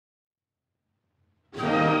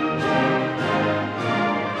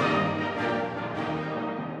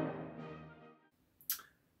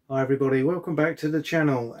Hi everybody, welcome back to the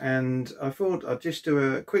channel, and I thought I'd just do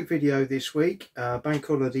a quick video this week, bank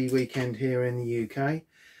holiday weekend here in the UK,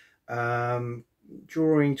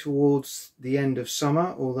 drawing towards the end of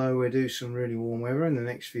summer, although we do some really warm weather in the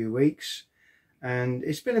next few weeks, and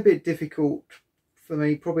it's been a bit difficult for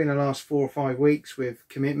me probably in the last 4 or 5 weeks with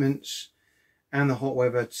commitments and the hot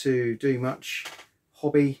weather to do much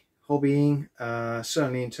hobbying,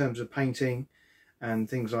 certainly in terms of painting and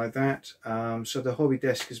things like that. So the hobby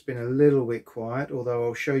desk has been a little bit quiet, although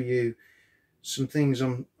I'll show you some things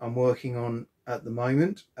I'm working on at the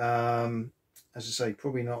moment. As I say,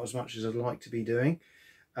 probably not as much as I'd like to be doing.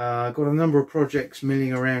 I've got a number of projects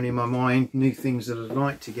milling around in my mind, new things that I'd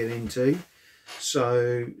like to get into.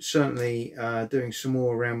 So certainly doing some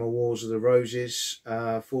more around my Wars of the Roses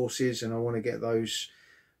forces, and I want to get those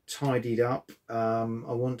tidied up. I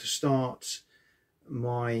want to start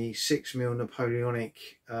my 6mm Napoleonic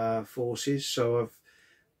forces. So I've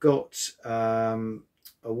got a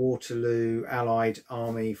Waterloo Allied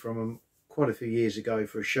army from quite a few years ago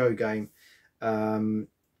for a show game, and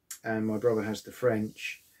my brother has the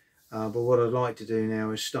French, but what I'd like to do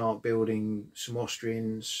now is start building some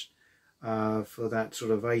Austrians for that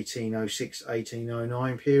sort of 1806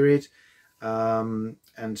 1809 period, and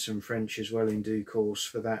some French as well in due course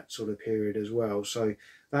for that sort of period as well. So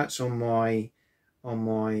that's on my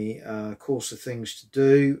course of things to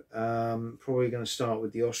do. Probably going to start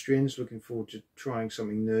with the Austrians, looking forward to trying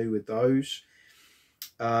something new with those.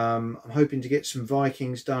 I'm hoping to get some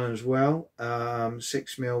Vikings done as well,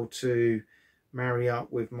 6mm to marry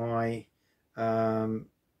up with my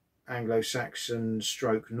Anglo-Saxon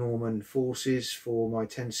stroke Norman forces for my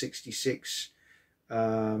 1066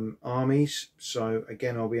 armies. So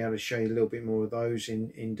again, I'll be able to show you a little bit more of those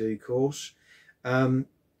in due course.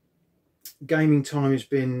 Gaming time has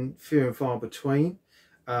been few and far between.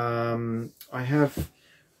 I have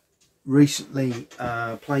recently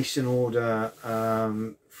placed an order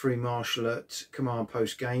through Marshall at Command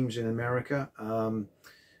Post Games in America. I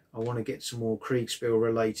want to get some more Kriegspiel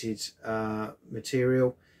related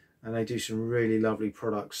material, and they do some really lovely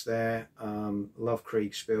products there. Love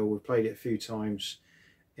Kriegspiel. We've played it a few times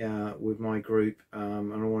with my group,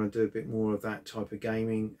 and I want to do a bit more of that type of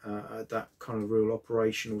gaming at that kind of real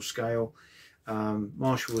operational scale.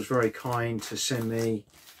 Marshall was very kind to send me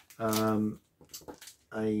a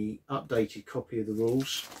updated copy of the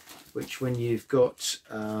rules, which when you've got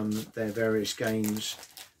their various games,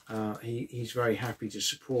 he's very happy to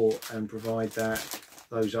support and provide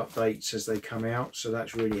those updates as they come out, so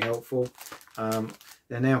that's really helpful.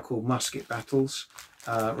 They're now called musket battles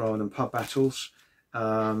rather than pub battles,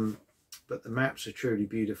 but the maps are truly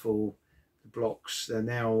beautiful. The blocks, they're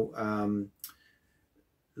now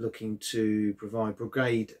looking to provide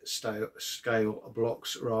brigade scale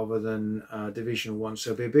blocks rather than divisional ones,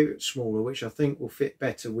 so it'll be a bit smaller, which I think will fit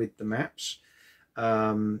better with the maps.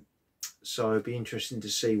 So it'd be interesting to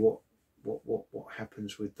see what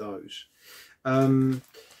happens with those.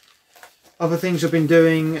 Other things I've been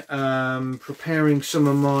doing, preparing some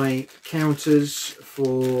of my counters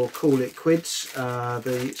for Call It Quids,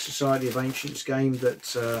 the Society of Ancients game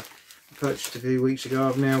that I purchased a few weeks ago.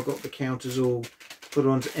 I've now got the counters all put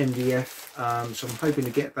onto MDF, so I'm hoping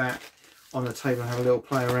to get that on the table and have a little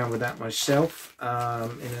play around with that myself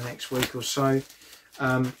in the next week or so.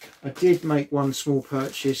 I did make one small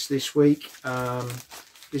purchase this week.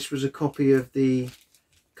 This was a copy of the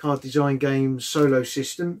Card Design Games solo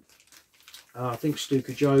system. I think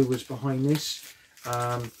Stuka Joe was behind this.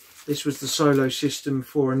 This was the solo system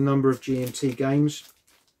for a number of GMT games.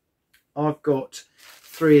 I've got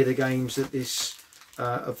 3 of the games that this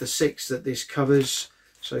of the 6 that this covers.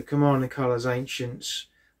 So Command and Colours Ancients,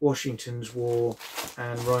 Washington's War,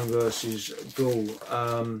 and Rome versus Gaul.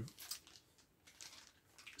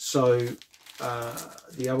 So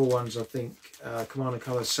the other ones, I think Command and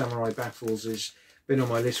Colours Samurai Battles has been on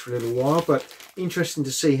my list for a little while, but interesting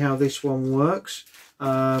to see how this one works.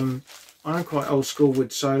 I'm quite old school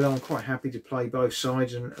with solo. I'm quite happy to play both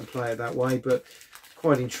sides and play it that way, but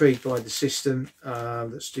quite intrigued by the system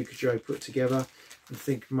that Stuka Joe put together, and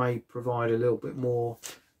think may provide a little bit more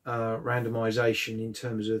randomization in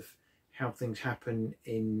terms of how things happen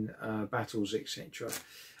in battles, etc.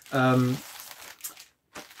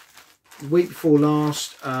 Week before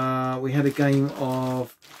last, we had a game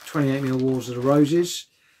of 28mm Wars of the Roses.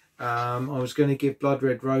 I was going to give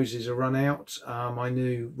Bloodredroses a run out, my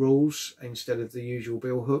new rules, instead of the usual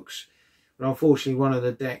billhooks. But unfortunately, one of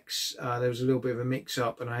the decks, there was a little bit of a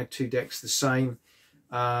mix-up, and I had 2 decks the same.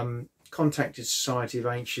 Contacted Society of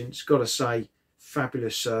Ancients, got to say,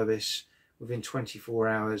 fabulous service. Within 24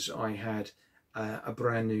 hours, I had a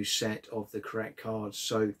brand new set of the correct cards.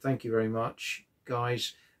 So thank you very much,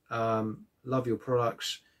 guys. Love your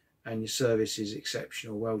products, and your service is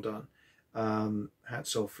exceptional. Well done.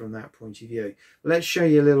 Hats off from that point of view. Let's show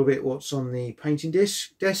you a little bit what's on the painting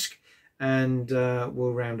desk, and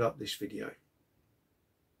we'll round up this video.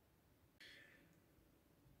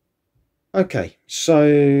 Okay,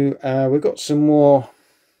 so we've got some more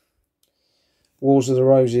Wars of the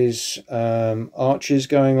Roses archers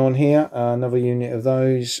going on here. Another unit of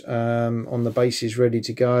those on the bases ready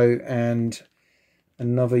to go, and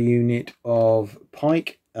another unit of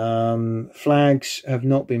pike. Flags have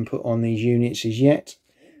not been put on these units as yet.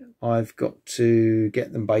 I've got to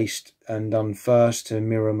get them based and done first to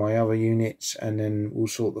mirror my other units, and then we'll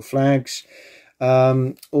sort the flags.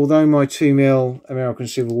 Although my 2mm American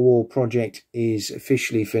Civil War project is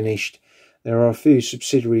officially finished, there are a few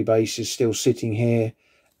subsidiary bases still sitting here,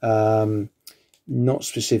 not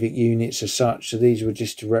specific units as such. So these were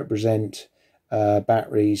just to represent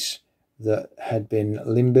batteries that had been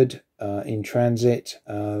limbered in transit.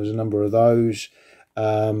 There was a number of those.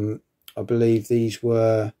 I believe these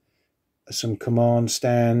were some command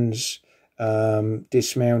stands,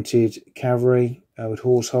 dismounted cavalry with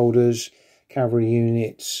horse holders, cavalry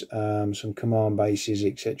units, some command bases,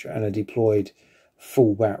 etc., and a deployed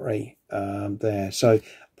full battery there. So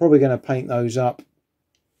probably going to paint those up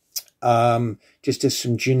just as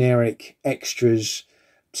some generic extras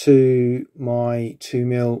to my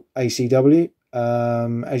 2mm ACW.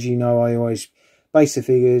 As you know, I always base the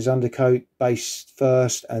figures, undercoat, base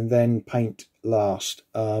first, and then paint last,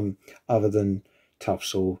 other than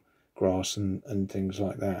tufts or grass and things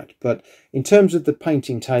like that. But in terms of the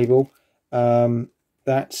painting table,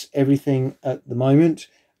 that's everything at the moment.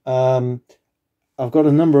 I've got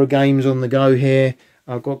a number of games on the go here.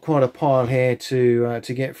 I've got quite a pile here to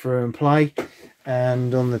get through and play,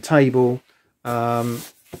 and on the table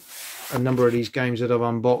a number of these games that I've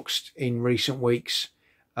unboxed in recent weeks.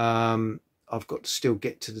 I've got to still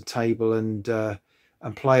get to the table and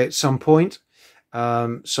play at some point.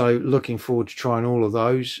 So looking forward to trying all of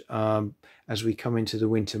those as we come into the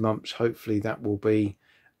winter months. Hopefully that will be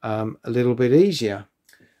a little bit easier.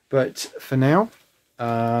 But for now,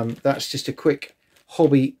 that's just a quick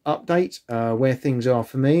hobby update where things are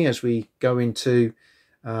for me as we go into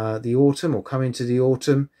the autumn, or come into the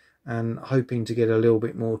autumn, and hoping to get a little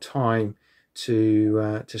bit more time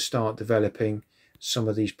to start developing some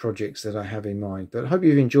of these projects that I have in mind. But I hope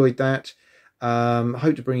you've enjoyed that.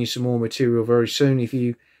 Hope to bring you some more material very soon. If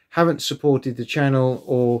you haven't supported the channel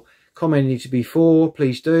or commented to before,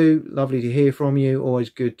 please do. Lovely to hear from you.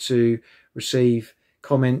 Always good to receive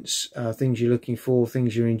comments, things you're looking for,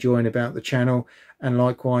 things you're enjoying about the channel. And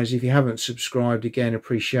likewise, if you haven't subscribed, again,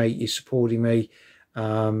 appreciate you supporting me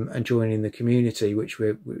and joining the community, which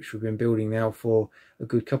we've been building now for a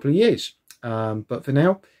good couple of years. But for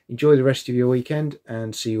now, enjoy the rest of your weekend,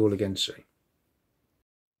 and see you all again soon.